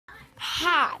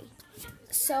Hi.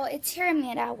 So it's here,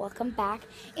 Amanda. Welcome back.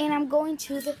 And I'm going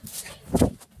to the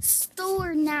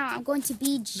store now. I'm going to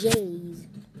BJ's.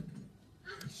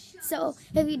 So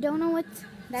if you don't know what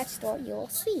that store, you'll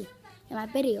see in my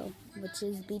video, which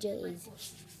is BJ's.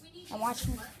 I'm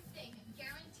watching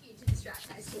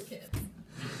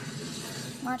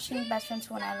Best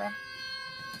Friends Whenever.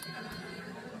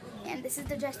 And this is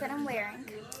the dress that I'm wearing.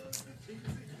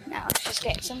 Now let's just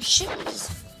get some shoes.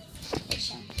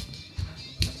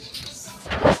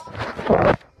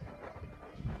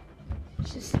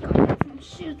 Just go get some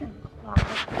shoes in the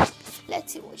closet.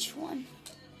 Let's see which one.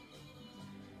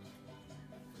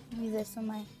 Maybe this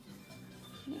one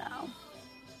no.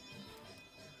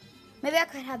 Maybe I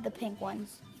could have the pink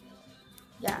ones.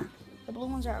 Yeah, the blue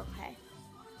ones are okay.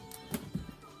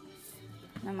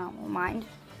 My mom won't mind.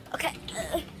 Okay,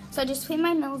 so I just cleaned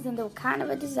my nails and they were kind of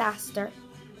a disaster.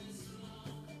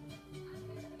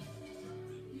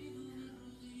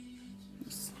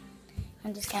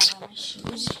 I'm just gonna wear my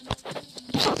shoes.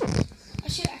 I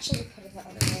should actually put it the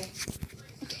other way.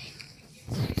 Okay.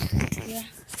 Yeah.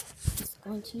 Just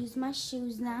going to use my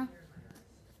shoes now.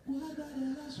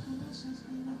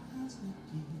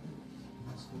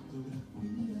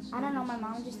 I don't know, my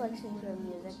mom just likes to hear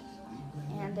music.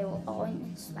 And they were all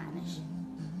in Spanish.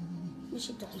 We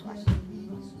should just watch it.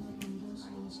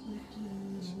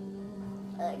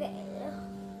 Okay.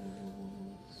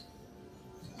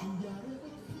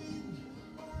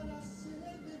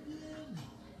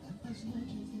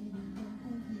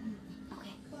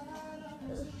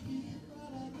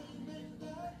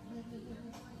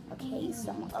 Okay, so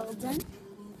I'm all done.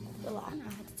 Hold on, I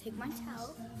have to take my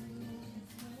towel.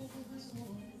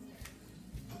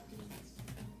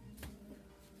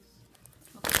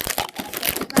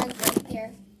 Right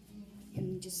there.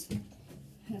 And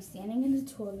I'm standing in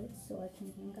the toilet so I can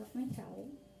hang up my towel.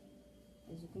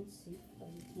 As you can see, but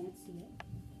you can't see it.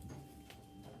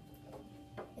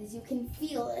 As you can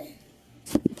feel it.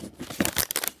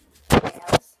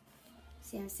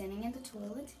 See, I'm standing in the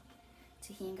toilet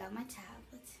to hang out my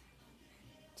tablet.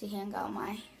 To hang out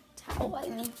my towel, I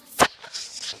mean.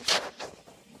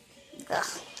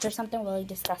 Ugh, there's something really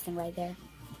disgusting right there.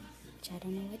 Which I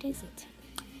don't know what is it.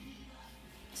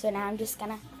 So now I'm just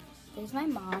gonna, there's my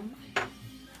mom.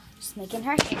 Just making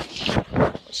her hair.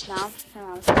 Which now, her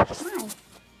mom's like, mine.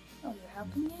 Oh, you're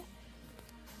helping it?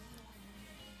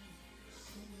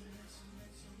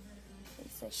 Okay,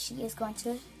 so she is going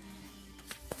to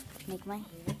make my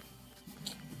hair.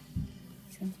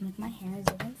 She's going to make my hair, as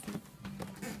you can see.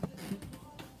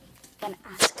 I'm gonna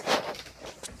ask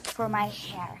for my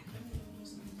hair.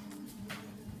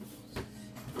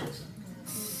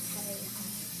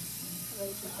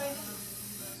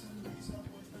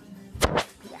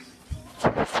 Yeah.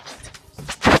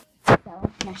 So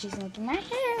now she's making my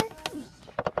hair.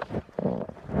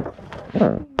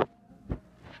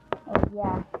 Oh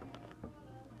yeah,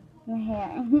 my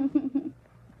hair.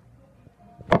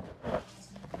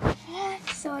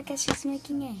 So I guess she's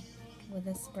making it with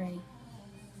a spray.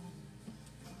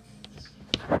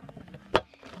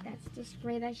 That's the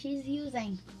spray that she's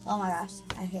using. Oh my gosh,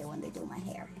 I hate when they do my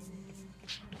hair.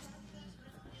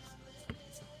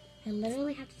 I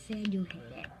literally have to say I do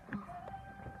hate it.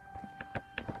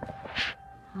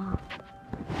 Oh.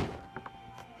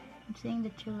 I'm saying the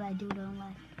truth, I don't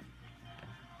like.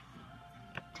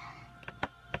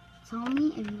 Tell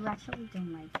me if you actually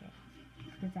don't like it,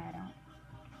 because I don't.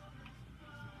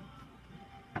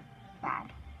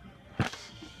 Bad.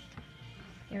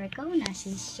 Here we go, now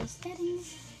she's just getting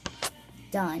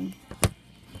done.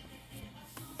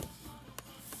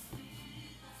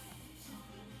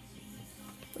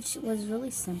 Which was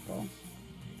really simple.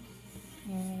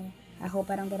 I hope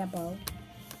I don't get a bow.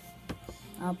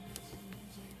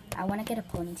 I want to get a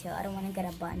ponytail. I don't want to get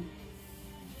a bun.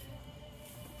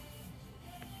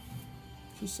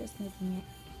 She's just making it.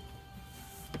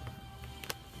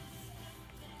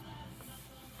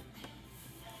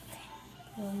 Okay,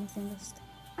 we're missing this.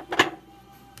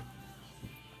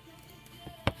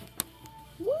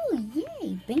 Woo,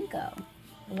 yay, bingo.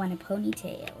 I want a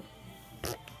ponytail.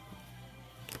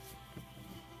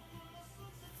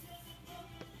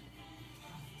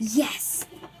 Yes!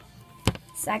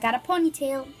 So I got a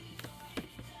ponytail.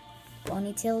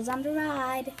 Ponytail's on the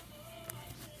ride.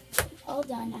 All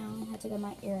done now. I have to get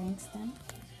my earrings done.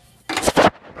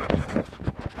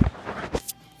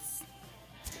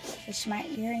 Which my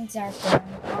earrings are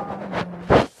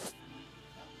going.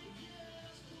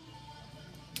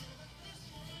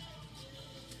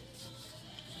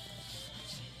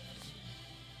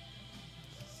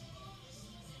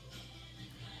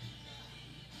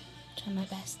 Try my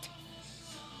best.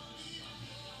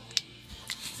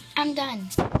 I'm done.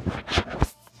 I'm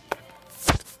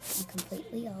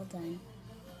completely all done.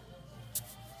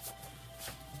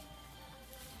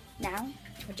 Now,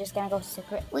 we're just gonna go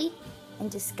secretly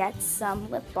and just get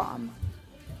some lip balm.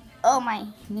 Oh, my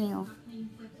nail.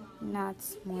 Not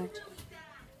smart.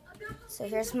 So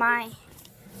here's my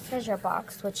treasure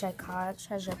box, which I call a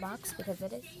treasure box because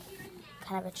it is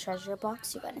kind of a treasure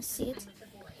box. You're gonna see it.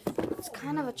 It's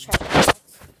kind of a treasure box.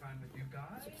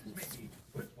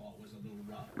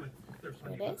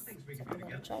 Here it is. It's a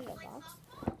little treasure box.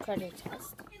 Treasure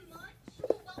chest.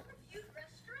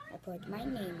 I put my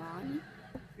name on.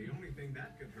 The only thing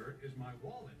that could hurt is my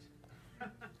wallet.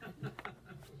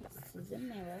 This is a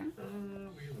mirror.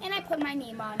 And I put my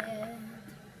name on it.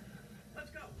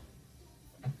 Let's go.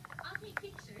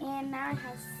 And now it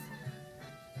has...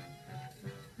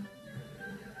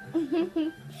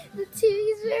 The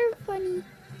TV is very funny.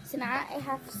 So now I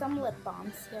have some lip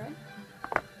balms here.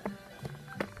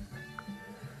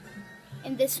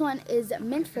 And this one is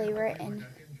mint flavor and...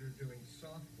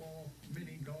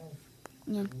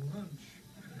 Yeah.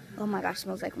 Oh my gosh,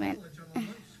 smells like mint.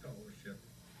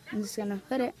 I'm just gonna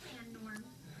put it.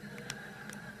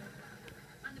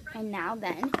 And now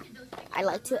then, I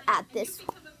like to add this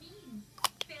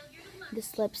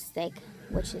lipstick,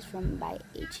 which is from by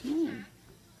H&M.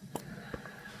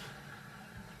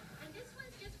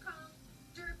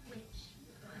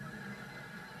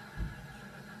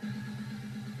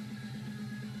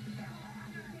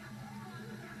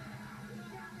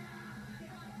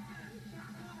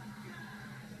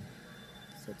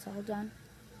 So it's all done.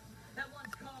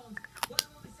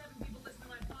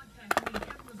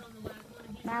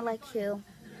 Now I like to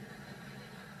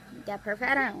get perfect.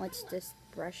 I don't know what's this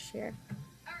brush here.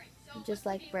 Just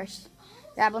like brush.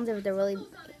 That ones if they're really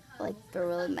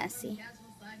messy.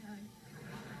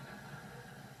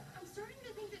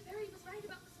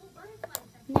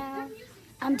 Now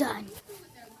I'm done.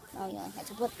 Oh, you only have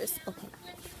to put this. Okay.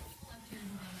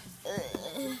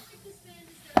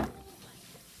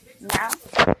 Now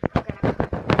we're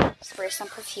gonna spray some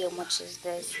perfume, which is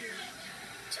this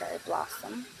cherry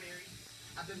blossom.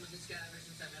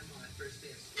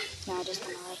 Now I'm just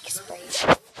gonna like spray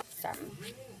some